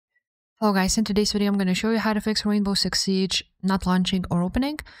Hello guys, in today's video I'm going to show you how to fix Rainbow Six Siege not launching or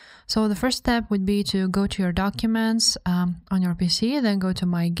opening. So the first step would be to go to your documents on your PC, then go to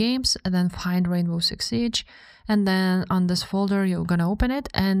My Games, and then find Rainbow Six Siege. And then on this folder you're going to open it,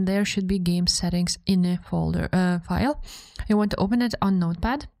 and there should be game settings in a folder file. You want to open it on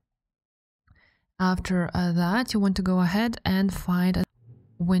Notepad. After that you want to go ahead and find a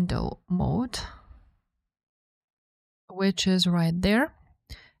window mode, which is right there.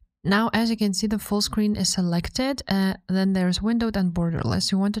 Now, as you can see, the full screen is selected, then there's windowed and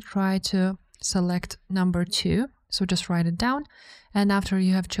borderless. You want to try to select number 2, so just write it down. And after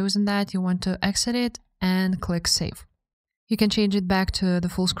you have chosen that, you want to exit it and click Save. You can change it back to the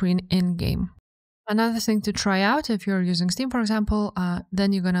full screen in-game. Another thing to try out, if you're using Steam, for example,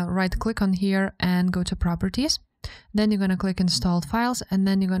 then you're gonna right-click on here and go to Properties. Then you're gonna click Installed Files, and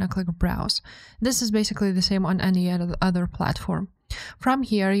then you're gonna click Browse. This is basically the same on any other platform. From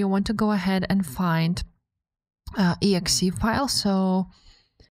here, you want to go ahead and find exe file. So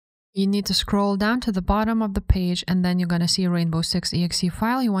you need to scroll down to the bottom of the page, and then you're going to see Rainbow Six exe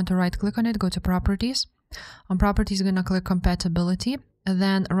file. You want to right click on it, go to Properties. On Properties, you're going to click Compatibility, and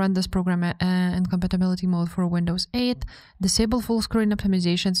then run this program in compatibility mode for Windows 8, disable full screen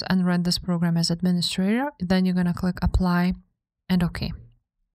optimizations, and run this program as administrator. Then you're going to click Apply and OK.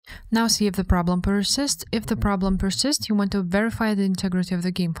 Now see if the problem persists. If the problem persists, you want to verify the integrity of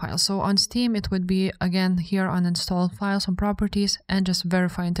the game file. So on Steam, it would be again here on Installed Files, on Properties, and just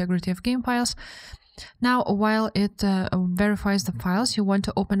verify integrity of game files. Now, while it verifies the files, you want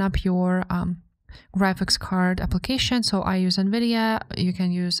to open up your graphics card application. So I use NVIDIA, you can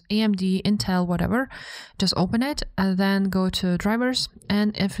use AMD, Intel, whatever. Just open it and then go to drivers,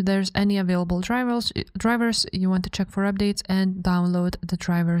 and if there's any available drivers you want to check for updates and download the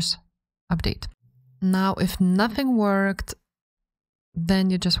drivers update. Now if nothing worked, then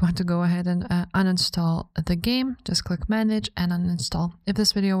you just want to go ahead and uninstall the game. Just click Manage and uninstall. If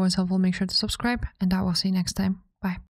this video was helpful, make sure to subscribe, and I will see you next time. Bye.